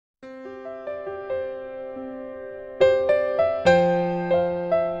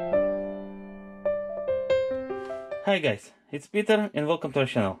Hi guys, it's Peter and welcome to our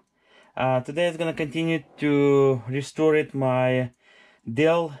channel. Today I'm gonna continue to restore my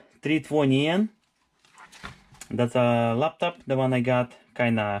Dell 320N. That's a laptop, the one I got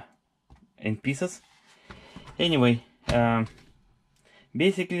kinda in pieces. Anyway,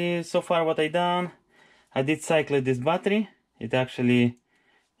 basically so far what I done, I did cycle this battery. It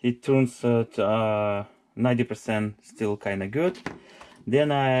turns to 90% still kinda good.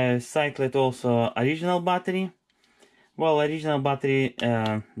 Then I cycled also original battery. Well, original battery,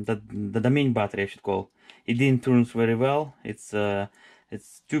 the main battery I should call, it didn't turn very well. It's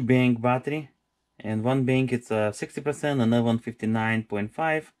two bank battery, and one bank it's 60%, another one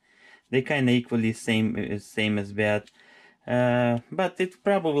 59.5. They kind of equally same as bad, but it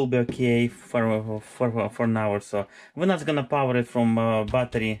probably will be okay for now or so. We're not gonna power it from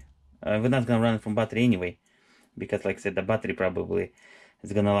battery. We're not gonna run it from battery anyway, because like I said, the battery probably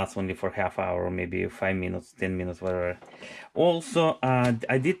it's gonna last only for half hour or maybe 5 minutes, 10 minutes, whatever. Also,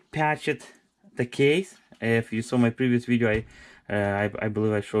 I did patch the case. If you saw my previous video, I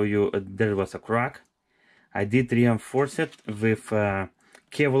believe I showed you there was a crack. I did reinforce it with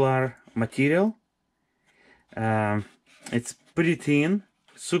Kevlar material. It's pretty thin,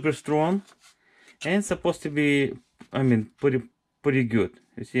 super strong, and supposed to be, I mean, pretty good.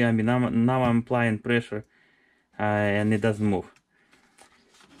 You see, I mean, now I'm applying pressure, and it doesn't move.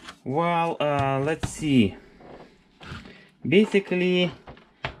 Well, let's see. Basically,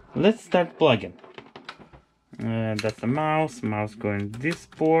 let's start plugging. That's the mouse going this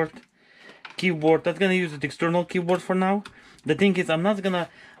port. Keyboard, I'm gonna use the external keyboard for now. The thing is,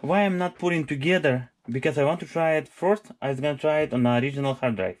 why I'm not putting together, because I want to try it first. I was gonna try it on the original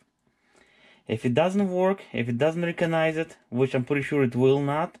hard drive. If it doesn't work, if it doesn't recognize it, which I'm pretty sure it will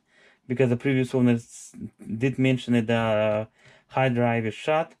not, because the previous owners did mention that the hard drive is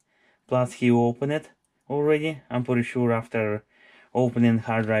shut. Plus he opened it already. I'm pretty sure after opening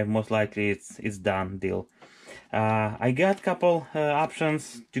hard drive, most likely it's done deal. I got couple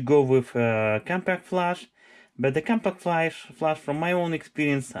options to go with compact flash, but the compact flash from my own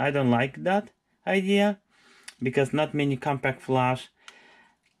experience, I don't like that idea, because not many compact flash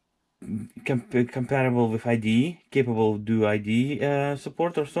compatible with IDE, capable of do IDE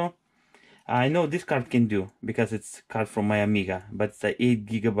support or so. I know this card can do, because it's card from my Amiga, but it's a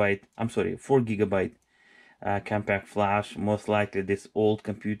 4 gigabyte compact flash. Most likely this old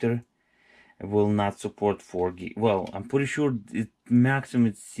computer will not support 4 gig. Well, I'm pretty sure it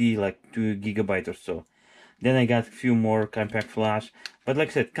maximum see like 2 gigabyte or so. Then I got a few more compact flash, but like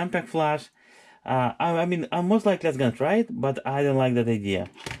I said, compact flash, I mean, I'm most likely gonna try it, but I don't like that idea.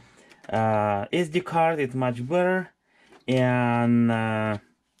 SD card is much better, and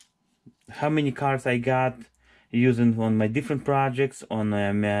how many cards I got using on my different projects on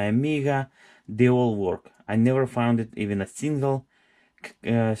my Amiga, they all work. I never found it even a single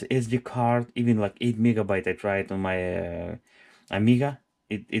SD card, even like 8 megabyte. I tried on my Amiga,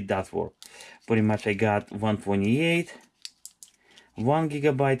 it does work. Pretty much I got 128, 1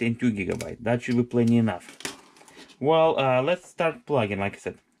 gigabyte and 2 gigabyte. That should be plenty enough. Well, let's start plugging. Like I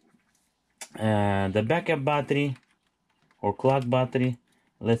said, the backup battery or clock battery,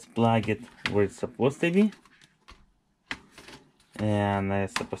 let's plug it where it's supposed to be, and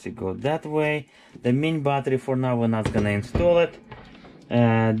it's supposed to go that way. The main battery for now, we're not gonna install it.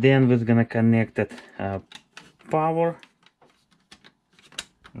 Then we're gonna connect it power.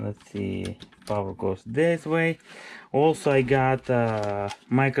 Let's see, power goes this way. Also I got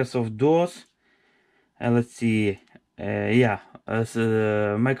Microsoft DOS, and let's see,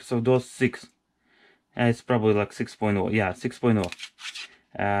 Microsoft DOS 6. It's probably like 6.0. Yeah, 6.0.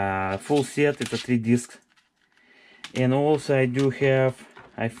 Full set. It's a 3 discs. And also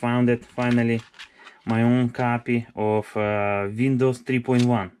I found it finally, my own copy of Windows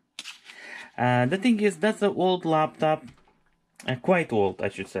 3.1. The thing is, that's an old laptop, quite old I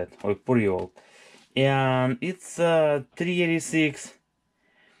should say, or pretty old, and it's 386.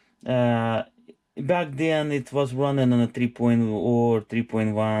 Back then it was running on a 3.0 or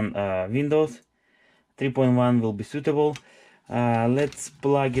 3.1 Windows. 3.1 will be suitable. Let's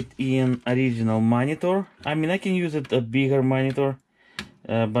plug it in original monitor. I mean, I can use it a bigger monitor,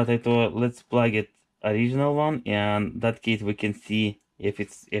 but I thought let's plug it original one, and that case we can see if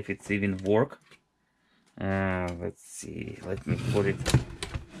it's even work. Let's see, let me put it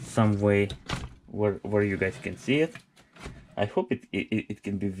some way where you guys can see it. I hope it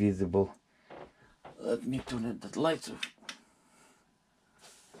can be visible. Let me turn it that light off.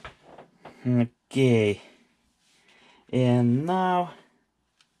 Okay, and now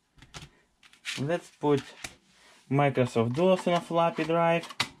let's put Microsoft DOS in a floppy drive.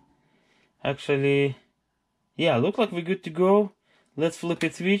 Actually, yeah, look like we're good to go. Let's flip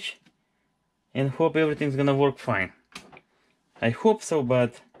it switch and hope everything's gonna work fine. I hope so,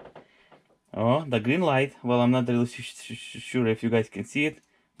 but oh, the green light. Well, I'm not really sure if you guys can see it,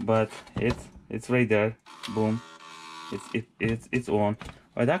 but it's right there. Boom. It's on.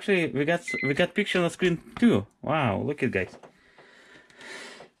 But actually, we got picture on the screen too. Wow, look at guys.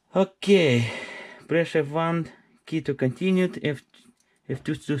 Okay, press F1 key to continue.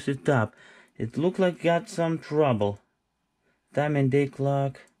 F2 to set up. It looked like got some trouble. Time and day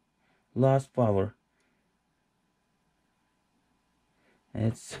clock, lost power.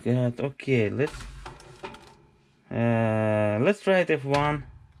 It's got okay. Let's try it F1.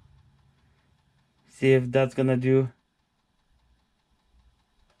 See if that's gonna do.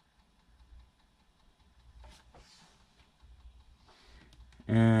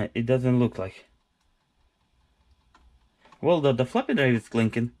 It doesn't look like. Well, the floppy drive is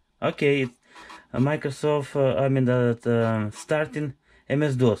clinking. Okay, it's Microsoft. I mean that starting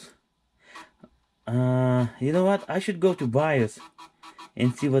MS-DOS. You know what? I should go to BIOS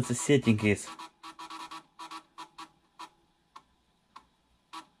and see what the setting is.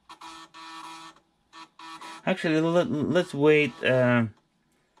 Actually, let's wait. That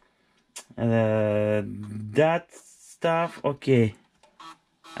stuff. Okay,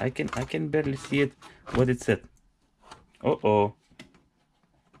 I can barely see it. What it said. Oh,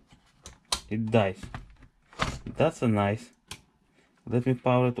 it dies. That's a nice. Let me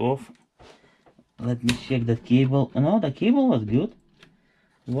power it off. Let me check that cable. No, the cable was good.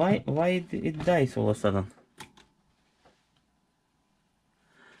 Why it dies all of a sudden?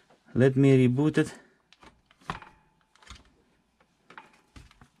 Let me reboot it.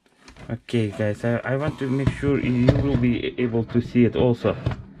 Okay, guys, I want to make sure you will be able to see it also.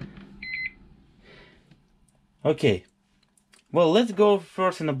 Okay, well, let's go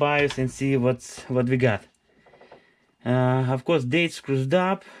first in the BIOS and see what we got. Of course, date screwed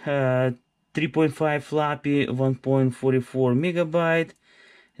up. 3.5 floppy, 1.44 megabyte.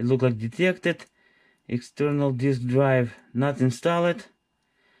 It looked like detected. External disk drive not installed.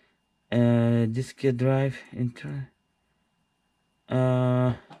 Diskette drive internal.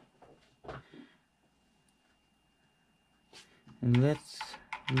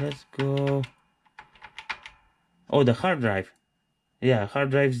 Let's go. Oh, the hard drive. Yeah, hard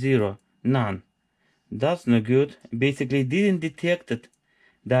drive 0, none. That's no good. Basically, didn't detect it,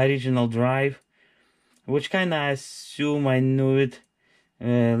 the original drive, which kind of assume I knew it.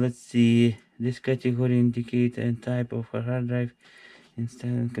 Let's see. This category indicate a type of a hard drive.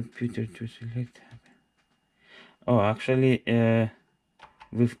 Instant computer to select. Oh, actually,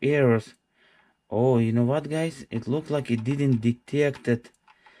 with errors. Oh, you know what, guys? It looked like it didn't detect it,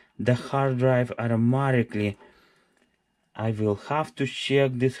 the hard drive automatically. I will have to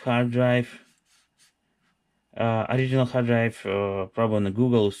check this hard drive. Original hard drive, probably on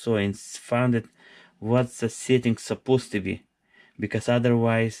Google, so and found it. What's the setting supposed to be? Because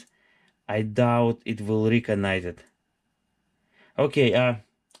otherwise, I doubt it will recognize it. Okay,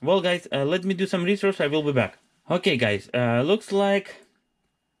 well, guys, let me do some research. I will be back. Okay, guys, looks like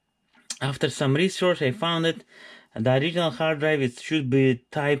after some research, I found it. The original hard drive, it should be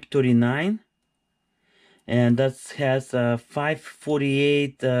type 39, and that has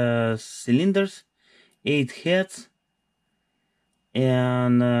 548 cylinders, 8 heads,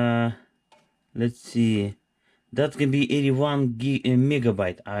 and let's see, that can be 81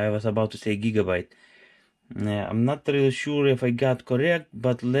 megabyte. I was about to say gigabyte. I'm not really sure if I got correct,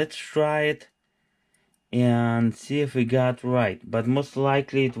 but let's try it and see if we got right. But most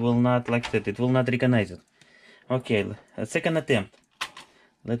likely it will not, like I said, it will not recognize it. Okay, a second attempt.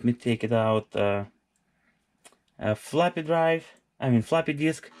 Let me take it out. A floppy drive, floppy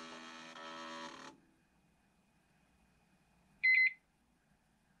disk.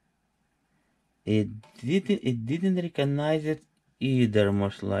 It didn't recognize it either,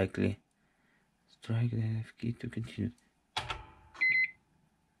 most likely. Strike the F key to continue.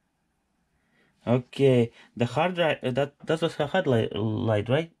 Okay, the hard drive, that was a hard light,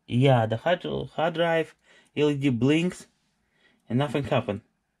 right? Yeah, the hard drive LED blinks and nothing happened.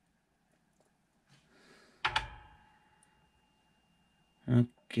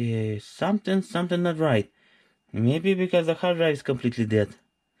 Okay, something not right. Maybe because the hard drive is completely dead.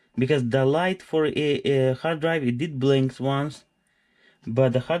 Because the light for a hard drive, it did blinks once,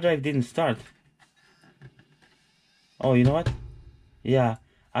 but the hard drive didn't start. Oh, you know what? Yeah,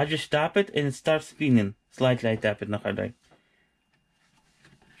 I just tap it and it starts spinning. Slightly I tap it on the hard drive.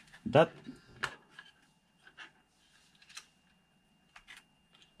 That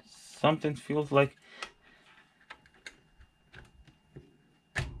something feels like.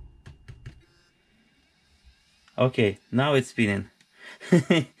 Okay, now it's spinning.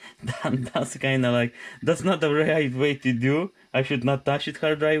 That's kind of like, that's not the right way to do. I should not touch it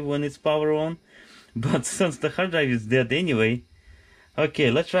hard drive when it's power on. But since the hard drive is dead anyway, okay,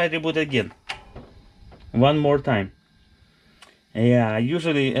 let's try reboot again. One more time. Yeah,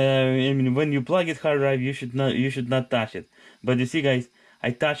 usually, I mean, when you plug it hard drive, you should not touch it. But you see, guys, I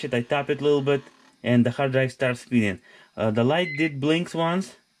touch it, I tap it a little bit, and the hard drive starts spinning. The light did blinks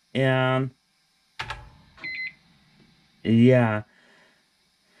once, and yeah,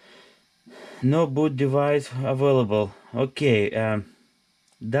 no boot device available. Okay,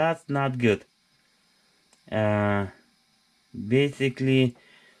 that's not good. Basically,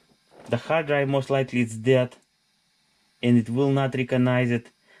 the hard drive most likely is dead, and it will not recognize it.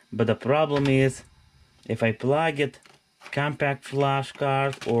 But the problem is, if I plug it, compact flash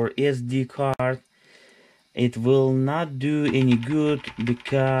card or SD card, it will not do any good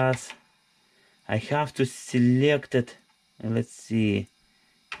because I have to select it. Let's see.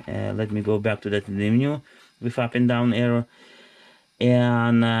 Let me go back to that menu with up and down arrow.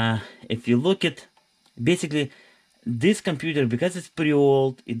 And if you look at, basically, this computer, because it's pretty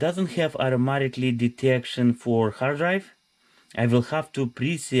old, it doesn't have automatically detection for hard drive. I will have to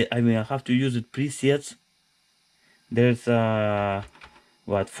preset. I mean, I have to use it presets. There's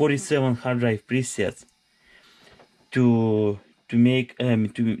 47 hard drive presets to make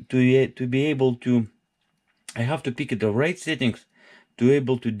to be able to. I have to pick the right settings to be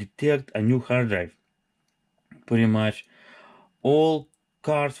able to detect a new hard drive. Pretty much all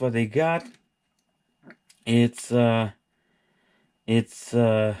cards what I got, it's actually,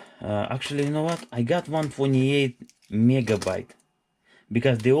 you know what, I got 128 megabyte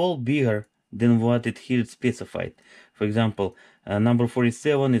because they're all bigger than what it here specified. For example, number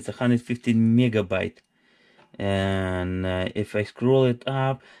 47 is 115 megabyte, and if I scroll it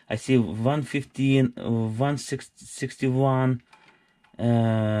up, I see 115, 161.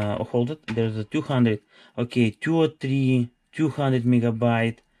 Hold it, there's a 200. Okay, 203, 200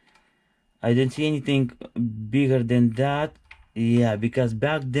 megabyte. I didn't see anything bigger than that. Yeah, because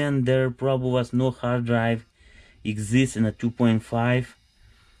back then there probably was no hard drive exists in a 2.5,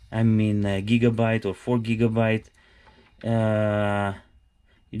 I mean gigabyte or 4 gigabyte. You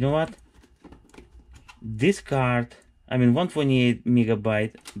know what, this card, I mean 128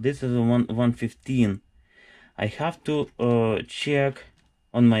 megabyte, this is a 115. I have to check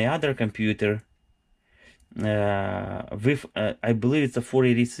on my other computer with I believe it's a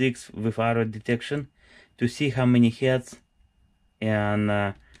 486 with auto detection, to see how many heads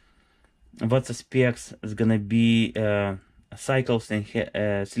and what the specs is gonna be, cycles and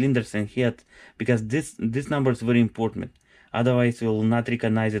cylinders and head, because this number is very important, otherwise it will not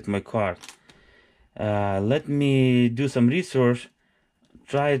recognize it my card. Let me do some research,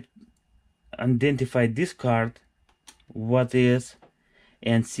 try identify this card what is,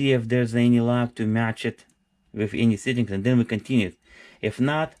 and see if there's any luck to match it with any settings, and then we continue. If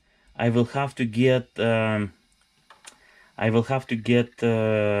not, I will have to get what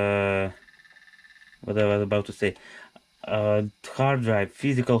I was about to say, hard drive,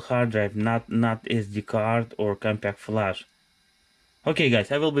 physical hard drive, not SD card or compact flash. Okay guys,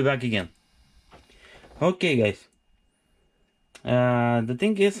 I will be back again. Okay guys, the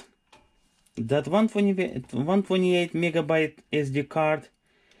thing is that 128 megabyte SD card,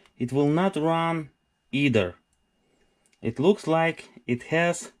 it will not run either. It looks like it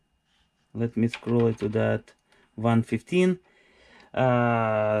has, let me scroll it to that 115.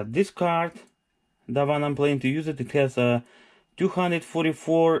 This card, the one I'm planning to use it, it has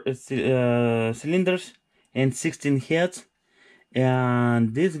 244 cylinders and 16 heads,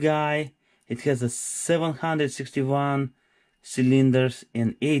 and this guy, it has a 761 cylinders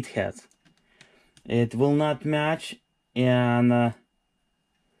and 8 heads. It will not match, and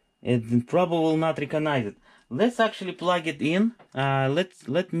it probably will not recognize it. Let's actually plug it in.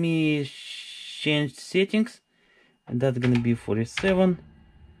 Let me change settings, and that's gonna be 47.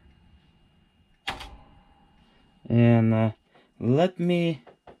 And let me,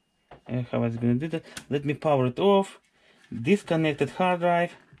 how I was gonna do that? Let me power it off, disconnected hard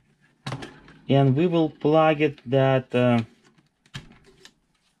drive, and we will plug it that.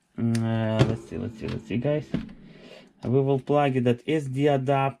 Let's see, guys. We will plug it that SD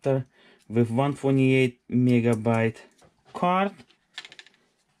adapter with 128 megabyte card.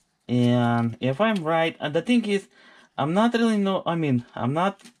 And if I'm right, and the thing is, I'm not really I'm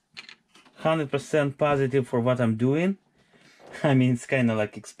not 100% positive for what I'm doing. I mean, it's kind of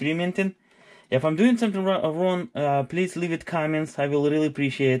like experimenting. If I'm doing something wrong, please leave it comments. I will really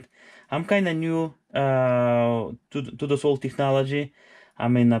appreciate. I'm kind of new to this whole technology.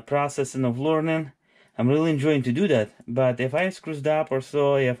 I'm in a process of learning. I'm really enjoying to do that. But if I screwed up or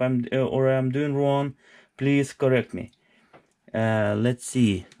so, if I'm doing wrong, please correct me. Let's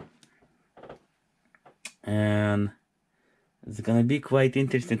see. And it's gonna be quite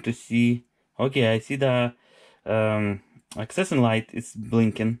interesting to see. Okay, I see the accession light is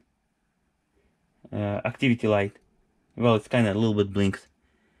blinking. Activity light. Well, it's kind of a little bit blinks.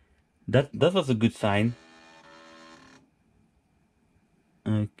 That was a good sign.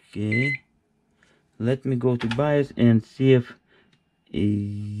 Okay, let me go to BIOS and see if,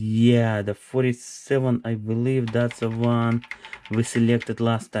 yeah, the 47, I believe that's the one we selected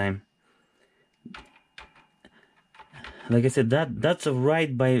last time. Like I said, that's a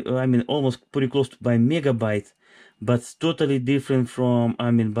write by, I mean, almost pretty close to by megabytes, but it's totally different from, I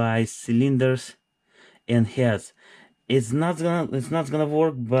mean, by cylinders and heads. It's not gonna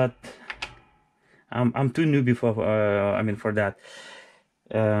work, but I'm too newbie for for that.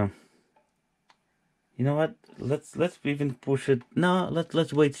 You know what? Let's even push it. No,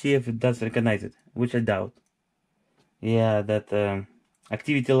 let's wait, see if it does recognize it, which I doubt. Yeah, that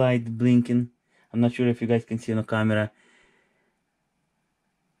activity light blinking. I'm not sure if you guys can see on the camera.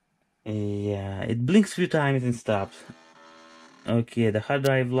 Yeah, it blinks a few times and stops. Okay, the hard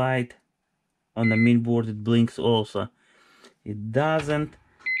drive light on the main board, it blinks also. It doesn't.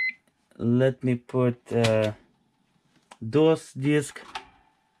 Let me put DOS disk.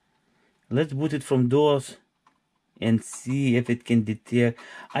 Let's boot it from DOS and see if it can detect.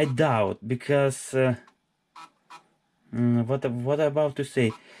 I doubt, because what I'm about to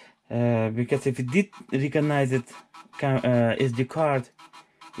say, because if it did recognize it, SD card,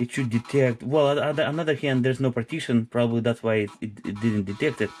 it should detect. Well, on the other hand, there's no partition, probably that's why it didn't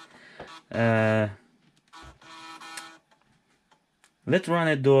detect it. Let's run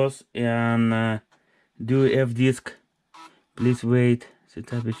a DOS and do fdisk. Please wait.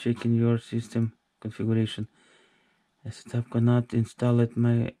 Setup is checking your system configuration. A setup cannot install it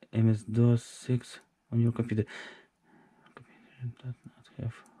my MS-DOS 6 on your computer. Computer does not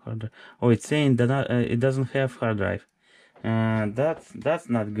have hard drive. Oh, it's saying that it doesn't have hard drive. That's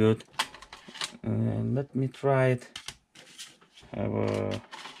not good. Let me try it. Have a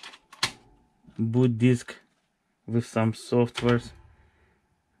boot disk with some softwares.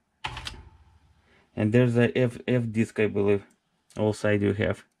 And there's a F disk, I believe. Also, I do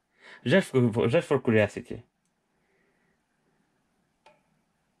have. Just for curiosity.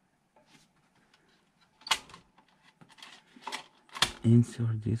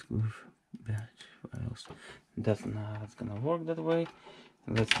 Insert disk with batch files. That's not gonna work that way.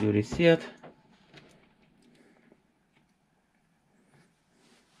 Let's do reset.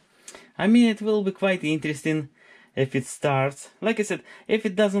 I mean, it will be quite interesting if it starts. Like I said, if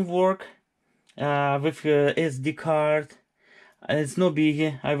it doesn't work with SD card, it's no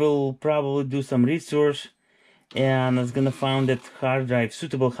biggie. I will probably do some research and it's gonna find that hard drive,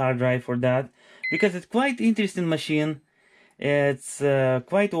 suitable hard drive for that, because it's quite interesting machine. It's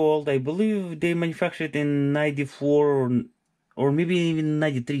quite old. I believe they manufactured in 94 or maybe even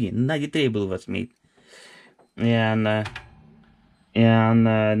 93. 93 I believe was made. And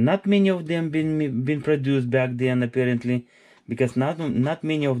not many of them been produced back then, apparently, because not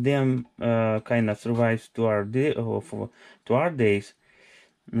many of them kind of survives to our days,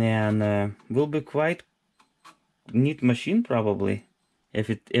 and will be quite neat machine probably if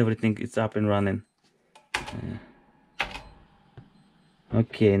everything is up and running.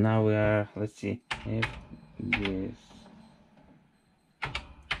 Okay, now we are, let's see, if this,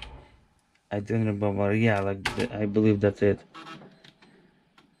 I don't remember, yeah, like I believe that's it.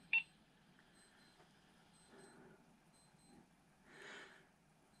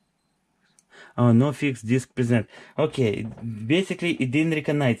 Oh, no fixed disk present. Okay, basically it didn't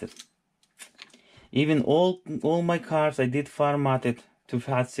recognize it. Even all my cards I did formatted to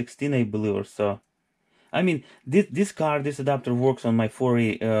FAT16, I believe, or so. I mean, this adapter works on my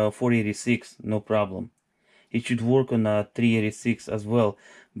 486, no problem. It should work on a 386 as well.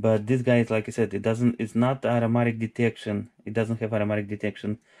 But this guy, like I said, it's not automatic detection. It doesn't have automatic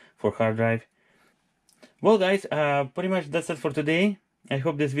detection for hard drive. Well, guys, pretty much that's it for today. I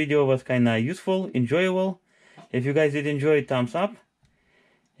hope this video was kind of useful, enjoyable. If you guys did enjoy it, thumbs up.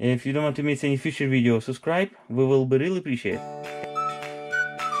 If you don't want to miss any future videos, subscribe. We will be really appreciate it.